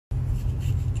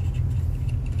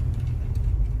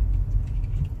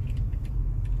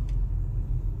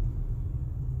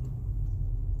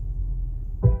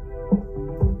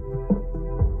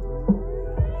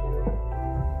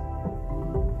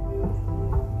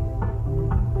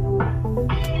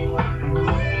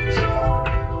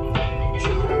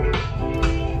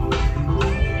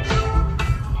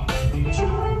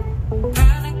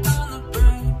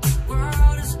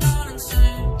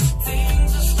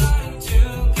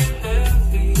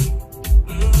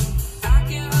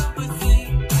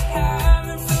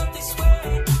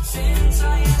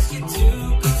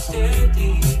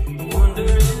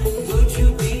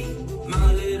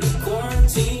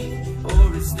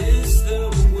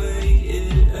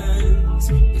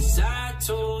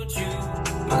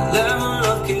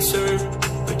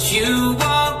you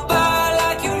walk by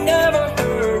like you never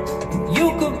heard.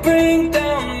 You could bring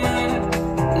down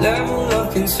my level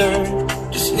of concern.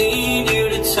 Just need you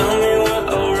to tell me we're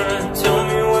alright, tell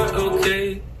me we're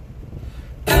okay.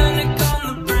 Panic on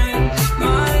the brain,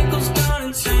 Michael's gone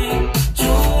insane.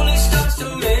 Julie starts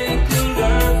to make me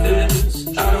nervous.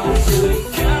 I don't really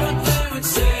care what they would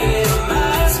say. I'm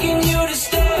asking you to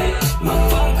stay. My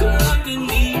bunker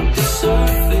underneath the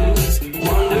surface.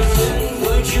 Wondering,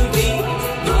 would you be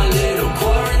my little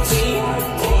quarantine?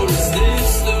 Or is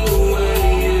this the way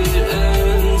it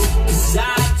ends? 'Cause I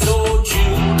told you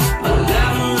my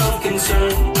level of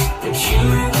concern. But you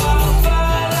walk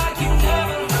by like you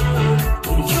never heard.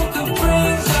 And you could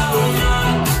bring down my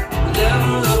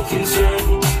level of concern.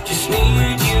 Just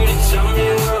need you to tell me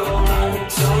we're alright,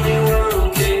 tell me we're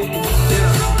okay.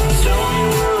 Yeah, tell me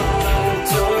we're alright,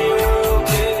 tell me we're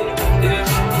okay. Yeah,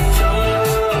 tell me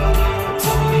we're alright,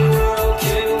 tell me we're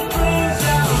okay. Bring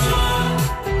down my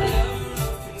level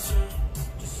of concern.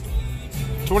 Just need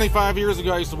you. 25 years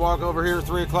ago, I used to walk over here at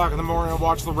 3 o'clock in the morning and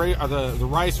watch the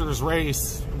Ricers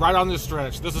race right on this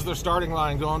stretch. This is their starting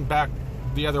line going back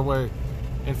the other way.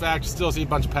 In fact, you still see a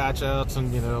bunch of patch outs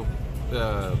and, you know,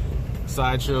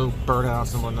 sideshow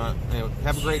burnouts and whatnot. Anyway,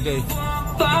 have a great day.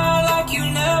 Walk by like you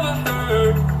never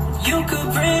heard. You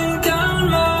could bring down